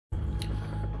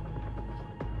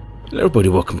Hello everybody,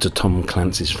 welcome to Tom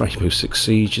Clancy's Rainbow Six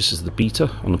Siege. This is the beta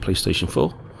on the PlayStation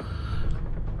 4.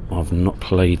 I've not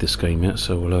played this game yet,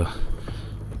 so we'll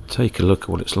take a look at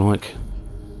what it's like.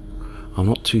 I'm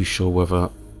not too sure whether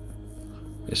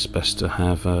it's best to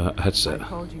have a headset. I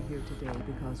called you here today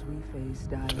because we face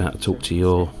It's about to talk to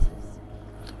your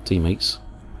teammates.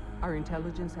 Our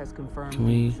intelligence has confirmed Can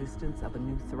we... the existence of a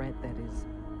new threat that is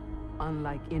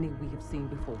unlike any we have seen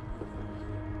before.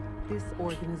 This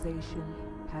organization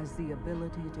has the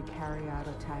ability to carry out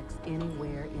attacks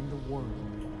anywhere in the world.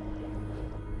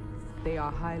 They are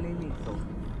highly lethal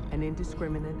and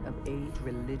indiscriminate of age,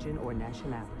 religion, or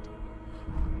nationality.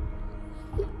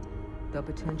 The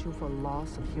potential for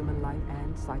loss of human life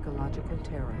and psychological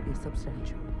terror is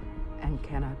substantial and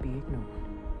cannot be ignored.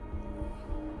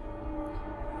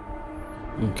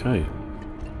 Okay.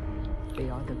 They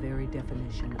are the very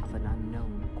definition of an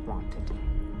unknown quantity.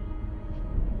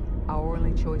 Our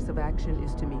only choice of action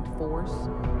is to meet force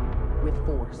with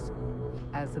force.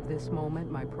 As of this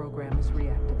moment, my program is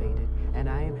reactivated, and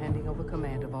I am handing over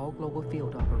command of all global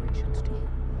field operations to you.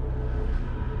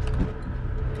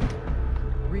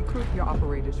 Recruit your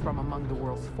operators from among the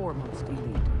world's foremost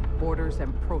elite. Borders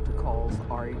and protocols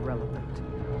are irrelevant.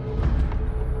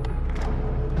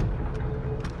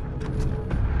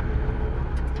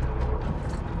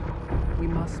 We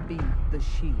must be the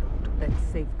shield that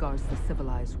safeguards the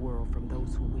civilized world from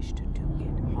those who wish to do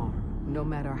it harm. No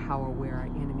matter how or where our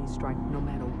enemies strike, no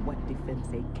matter what defense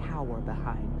they cower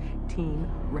behind, Team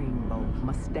Rainbow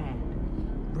must stand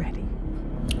ready.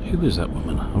 Who is that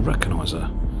woman? I recognise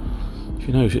her. If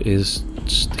you know who it is,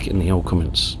 stick it in the old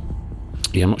comments.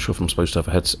 Yeah, I'm not sure if I'm supposed to have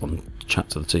a headset on to chat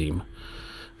to the team,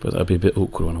 but that'd be a bit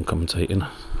awkward when I'm commentating.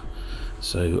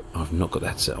 So I've not got the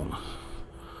headset on.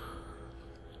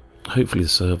 Hopefully the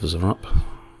servers are up.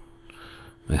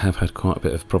 They have had quite a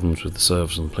bit of problems with the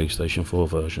servers on the PlayStation 4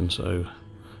 version, so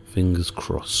fingers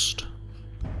crossed.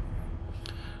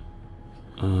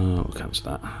 We'll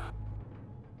cancel that.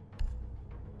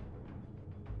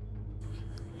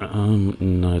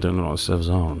 No, I don't know what the servers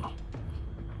are on.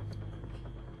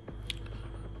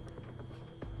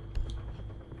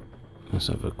 Let's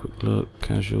have a quick look.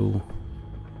 Casual.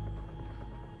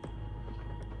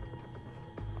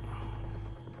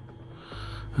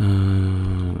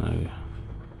 No.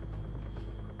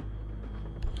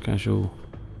 Casual.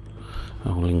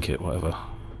 I'll link it, whatever.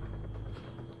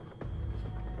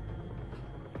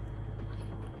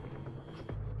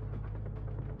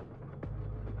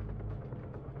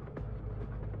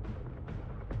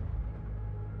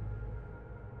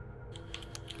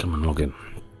 Come on, log in.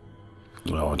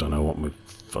 Well, I don't know what my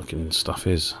fucking stuff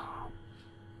is.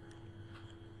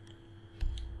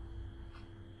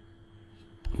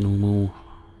 Normal.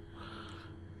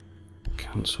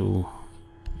 Cancel.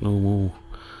 Normal.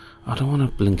 I don't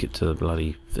want to link it to the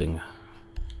bloody thing.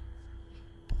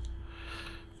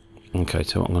 Okay,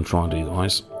 so what I'm going to try and do,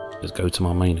 guys, is go to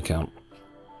my main account.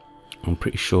 I'm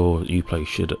pretty sure Uplay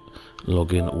should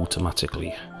log in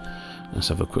automatically. Let's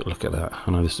have a quick look at that.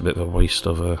 I know this is a bit of a waste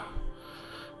of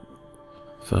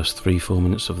first 3-4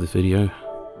 minutes of the video.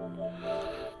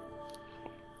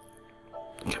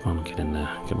 Come on, get in there.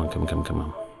 Come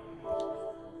on.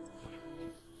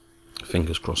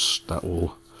 Fingers crossed that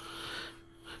will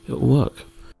it'll work.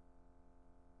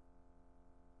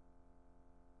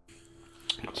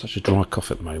 Got such a dry cough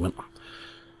at the moment,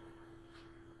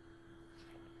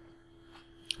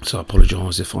 so I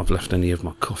apologise if I've left any of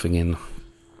my coughing in.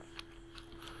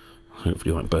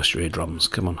 Hopefully I won't burst your eardrums.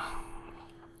 Come on.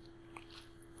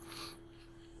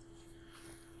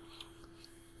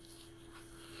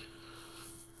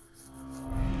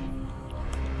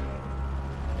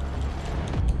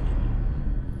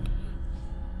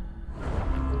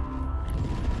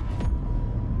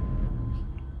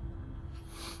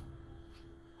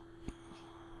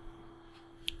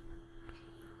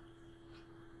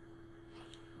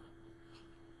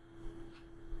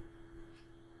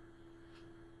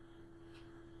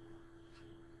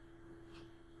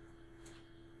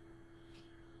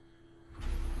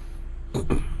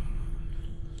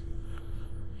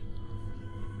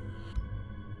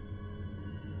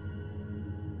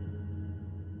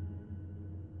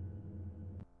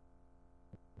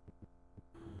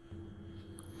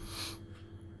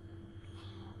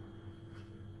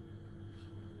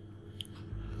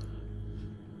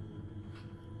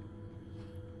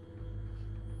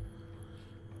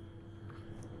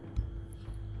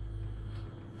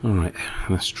 Alright,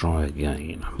 let's try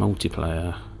again.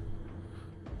 Multiplayer.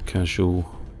 Casual.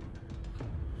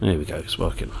 There we go, it's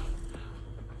working.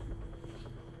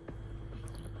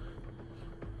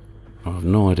 I have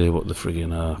no idea what the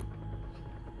friggin'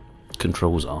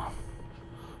 controls are.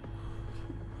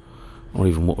 or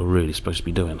even what we're really supposed to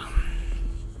be doing.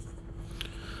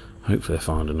 Hopefully I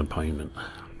find an opponent.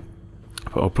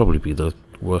 But I'll probably be the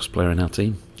worst player in our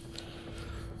team.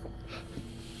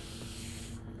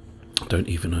 I don't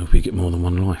even know if we get more than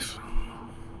one life.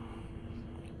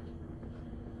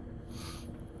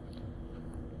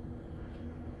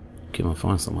 Come on,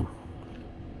 find someone.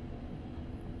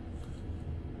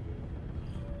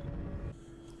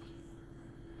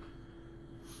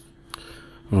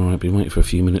 Alright, been waiting for a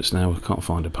few minutes now. I can't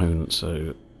find opponents,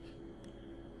 so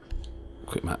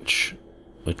quick match.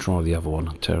 I try the other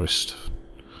one, terrorist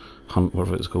hunt,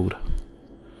 whatever it's called.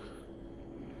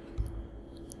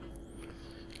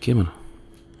 Come on.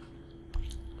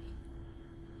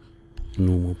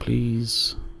 Normal,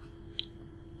 please.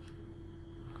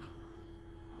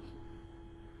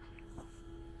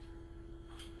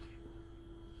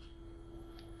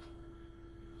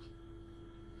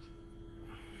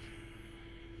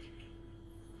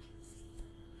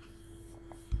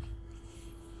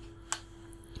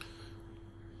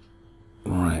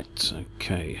 Right,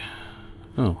 okay.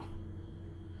 Oh.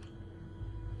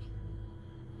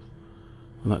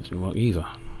 Well, that didn't work either.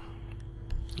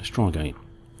 Let's try again.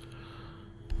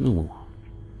 Normal.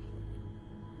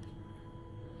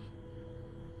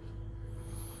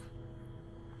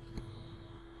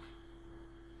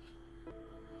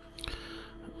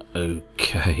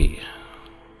 Okay.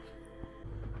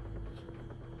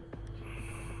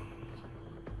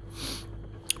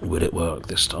 Will it work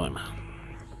this time?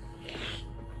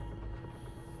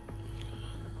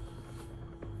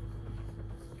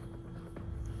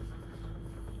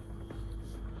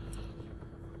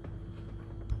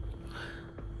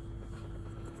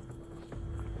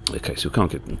 Okay, so we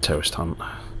can't get the terrorist hunt.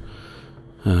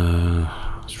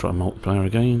 Let's try multiplayer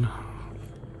again.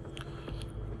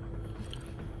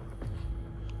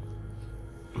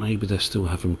 Maybe they're still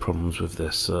having problems with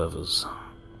their servers.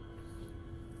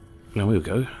 There we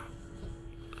go.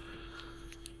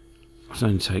 It's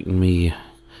only taken me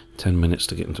 10 minutes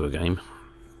to get into a game.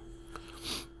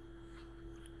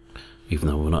 Even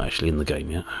though we're not actually in the game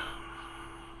yet.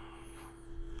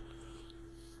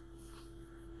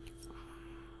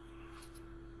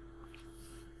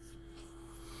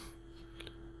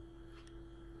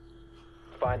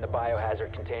 Find the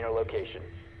biohazard container location.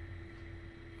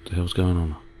 What the hell's going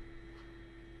on?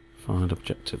 Find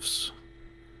objectives.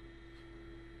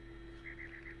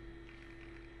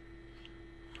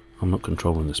 I'm not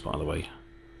controlling this, by the way.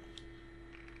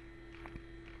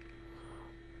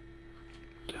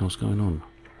 What the hell's going on?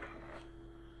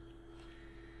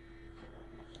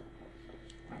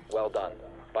 Well done.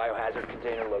 Biohazard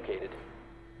container located.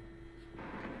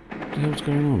 What the hell's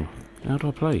going on? How do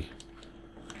I play?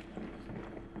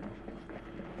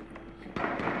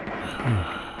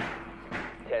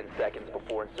 10 seconds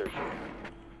before insertion.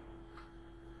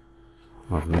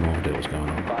 I have no idea what's going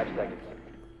on. 5 seconds.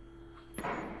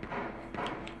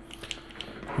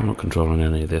 I'm not controlling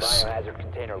any of this. Biohazard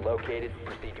container located.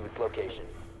 Proceed to its location.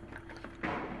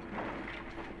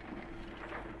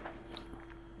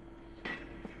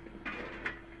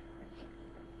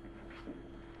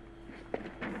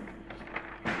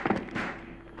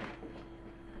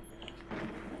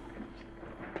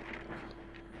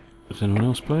 Is anyone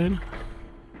else playing?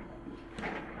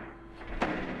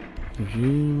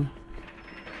 Resume.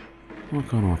 Why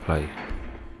can't I play?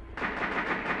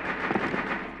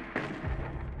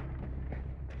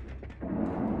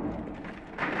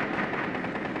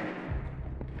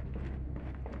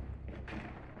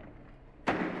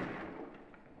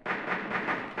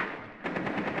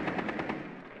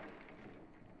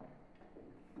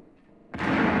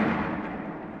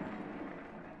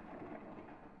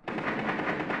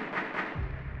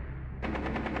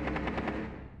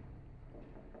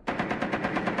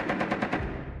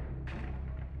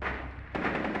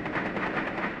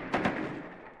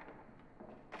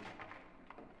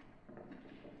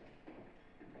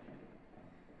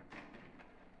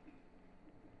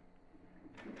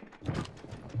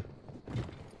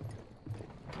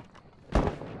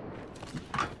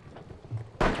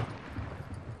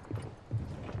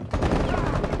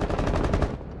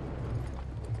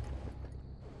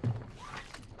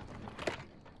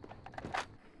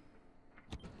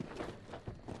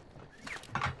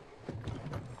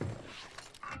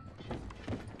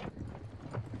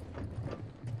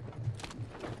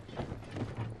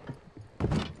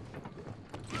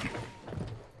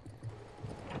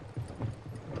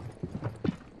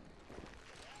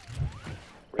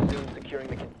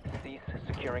 Cease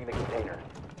securing the container.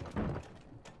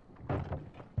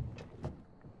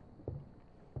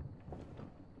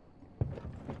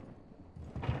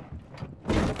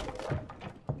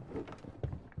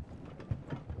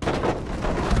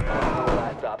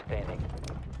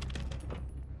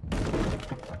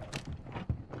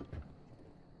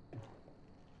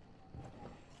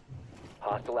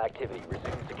 Hostile activity.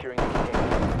 Resume securing the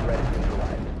container. Threat is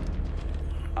neutralized.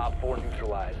 Op 4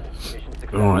 neutralized. Mission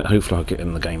success. Alright, hopefully I'll get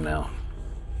in the game now.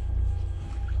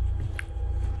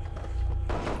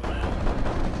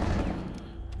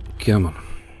 Come on.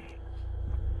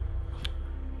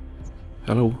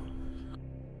 Hello.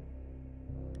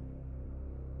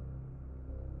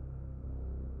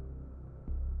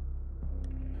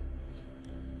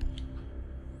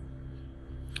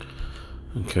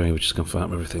 Okay, we're just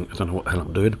confirm everything. I don't know what the hell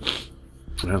I'm doing.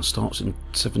 Round starts in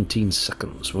 17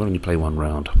 seconds. We'll only play one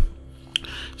round.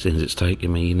 Since it's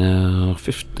taking me now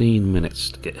 15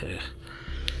 minutes to get here.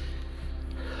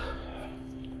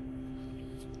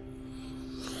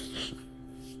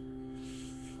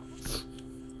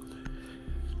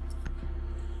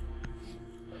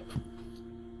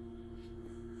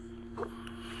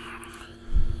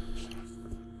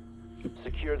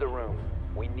 Secure the room.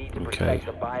 We need to protect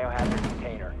the biohazard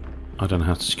container. I don't know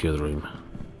how to secure the room.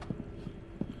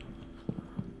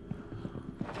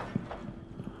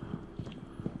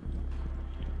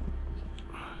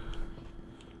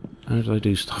 How do I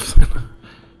do stuff then?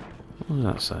 What does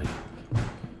that say?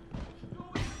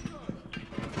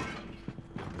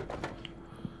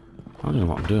 I don't know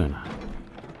what I'm doing.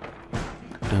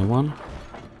 L1.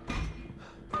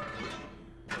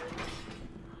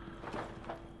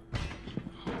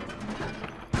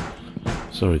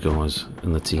 Sorry guys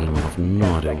in the team, I have no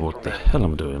idea what the hell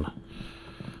I'm doing.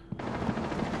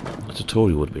 A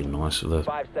tutorial would be nice for the...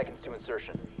 5 seconds to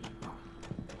insertion.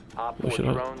 Op 4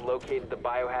 drone located the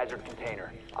biohazard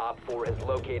container. Op 4 has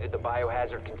located the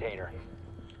biohazard container.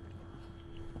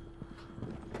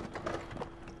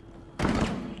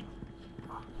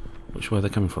 Which way are they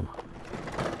coming from?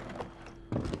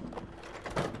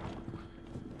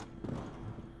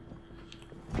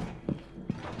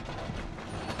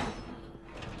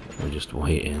 We're just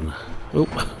waiting. Oh!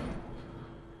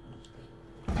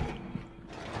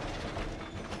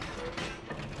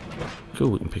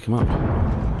 Cool, we can pick him up.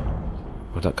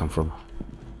 Where'd that come from?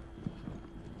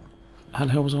 How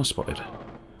the hell was I spotted? How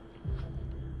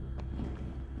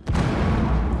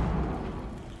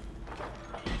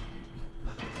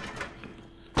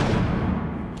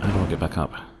do I get back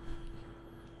up?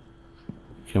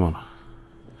 Come on.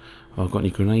 Oh, I've got any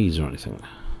grenades or anything?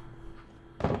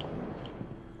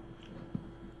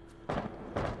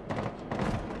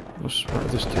 What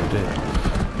did this dude do?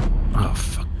 Oh,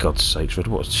 for God's sake, Red,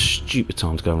 what a stupid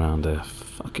time to go around there.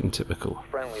 Fucking typical.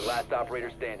 Friendly, last operator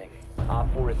standing.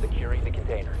 Op 4 is securing the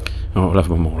container. Alright, we'll have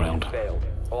one more round. Failed.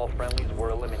 All friendlies were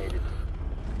eliminated.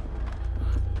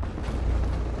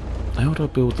 How do I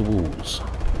build the walls?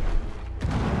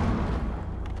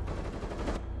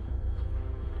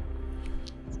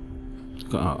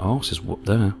 Got our arses whooped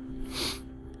there.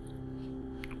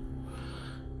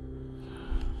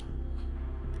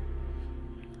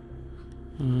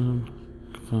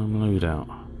 Confirm loadout.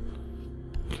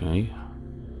 Okay.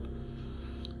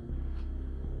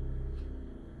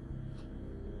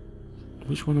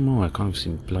 Which one am I? I can't even see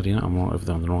bloody out. I'm right over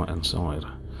there on the right hand side.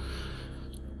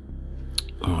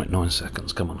 Alright, 9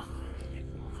 seconds, come on.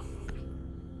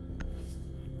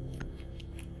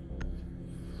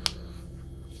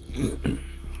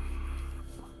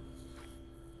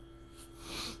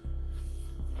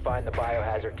 Find the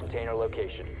biohazard container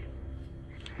location.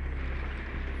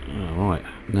 Alright,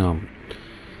 now I'm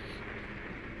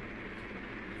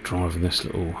driving this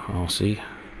little RC.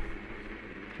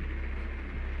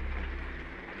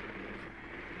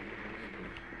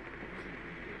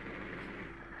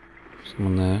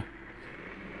 Someone there.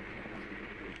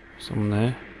 Someone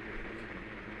there.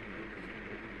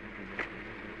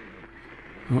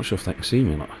 I'm not sure if they can see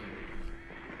me or not.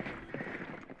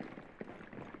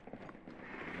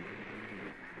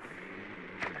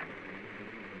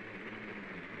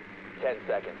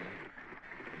 Seconds.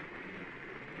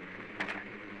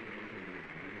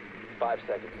 5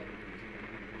 seconds.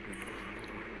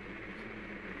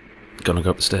 Gonna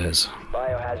go up the stairs.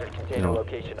 Biohazard container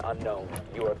location unknown.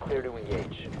 You are clear to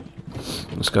engage.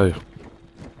 Let's go.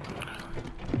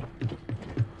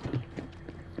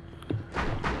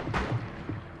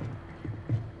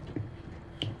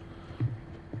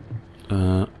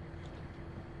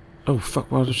 Oh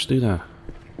fuck, why did I just do that?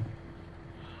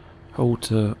 Hold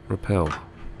to repel.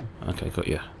 Okay, got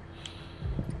you.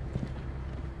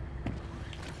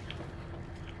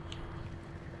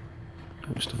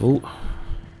 What's the vault?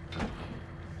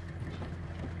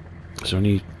 Is there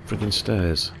any friggin'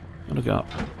 stairs? I'll look up.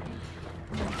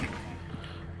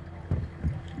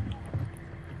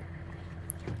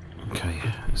 Okay,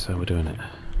 that's how we're doing it.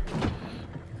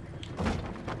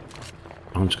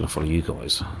 I'm just gonna follow you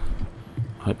guys.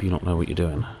 I hope you not know what you're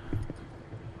doing.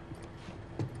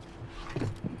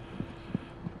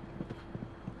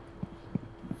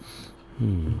 I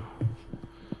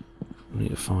need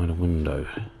to find a window.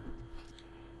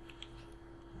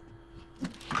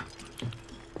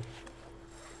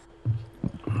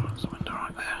 Oh, there's a window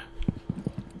right there.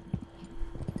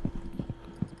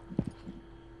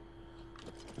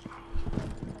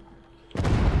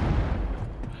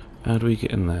 How do we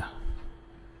get in there?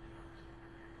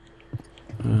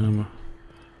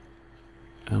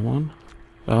 L1?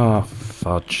 Ah,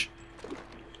 fudge.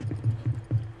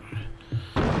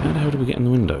 How the hell do we get in the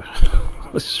window?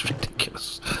 This is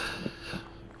ridiculous.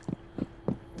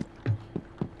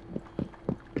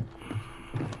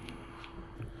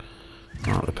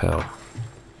 Right, rappel.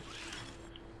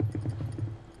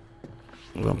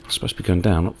 Well, I'm supposed to be going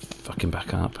down, not fucking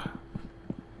back up.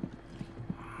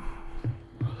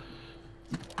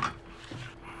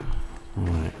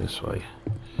 Alright, this way.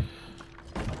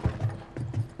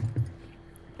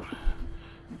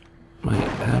 Mate,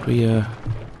 how do we,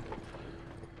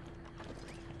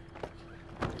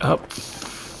 up!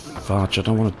 Fudge, I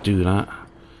don't want to do that.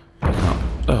 Back up.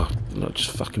 Oh, I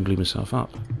just fucking blew myself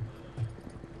up.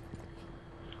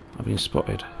 I've been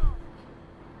spotted.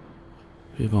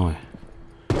 Who am I?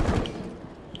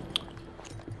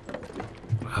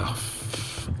 Oh,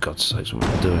 for God's sakes, what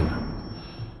am I doing?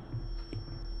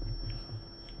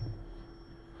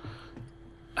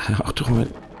 How do I...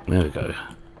 There we go.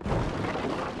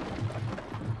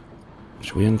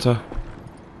 Should we enter?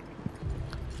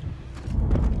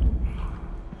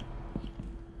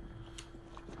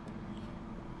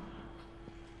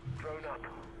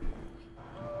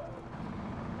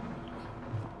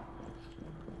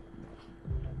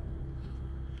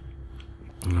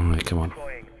 Alright, come on.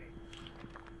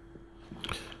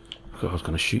 I thought I was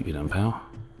going to shoot you then, pal.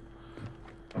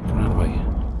 Come out of the way.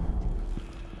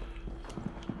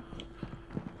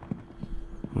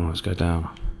 Alright, let's go down.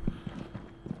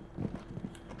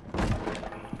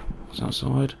 What's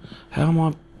outside? How am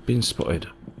I being spotted?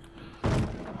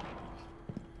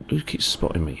 Who keeps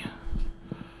spotting me?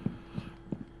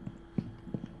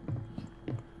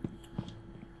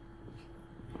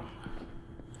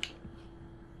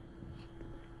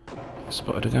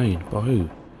 Spotted again. By who?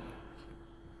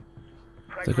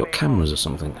 They've got cameras or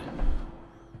something.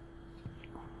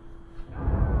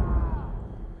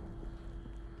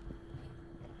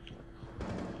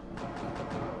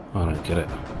 I don't get it.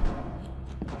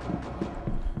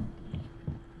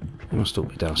 They must all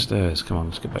be downstairs. Come on,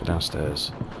 let's get back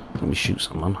downstairs. Let me shoot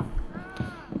someone.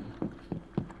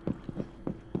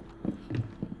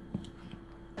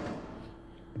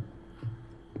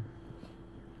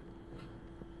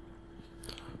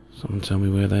 Someone tell me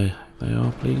where they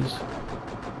are, please.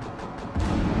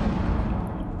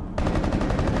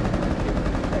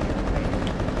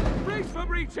 Brace for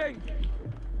breaching!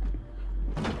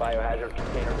 Biohazard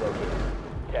container located.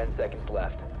 10 seconds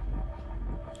left.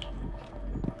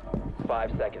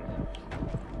 5 seconds.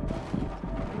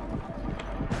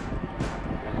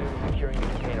 Resume securing the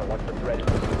container once the threat is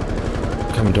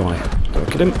removed. Come and die. Did I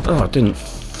kill him? Oh, I didn't.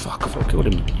 Fuck, I thought I killed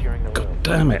him. God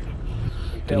damn it.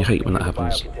 Don't you hate when that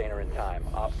happens? Container in time.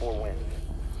 Op 4 wins.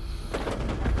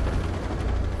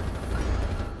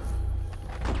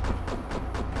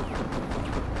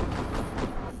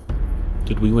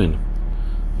 Did we win?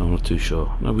 I'm not too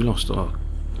sure. No, we lost. Oh,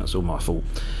 that's all my fault.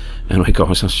 Anyway,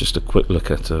 guys, that's just a quick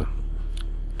look at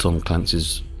Tom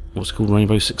Clancy's, what's it called,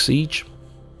 Rainbow Six Siege.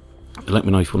 Let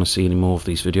me know if you want to see any more of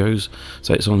these videos.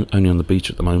 So it's only on the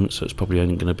beta at the moment, so it's probably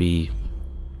only going to be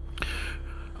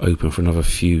open for another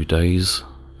few days.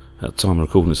 At the time of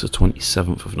recording, it's the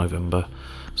 27th of November,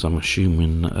 so I'm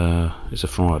assuming it's a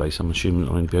Friday, so I'm assuming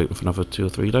it'll only be open for another 2 or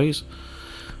 3 days.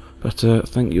 But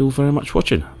thank you all very much for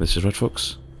watching. This is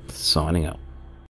RedFox, signing out.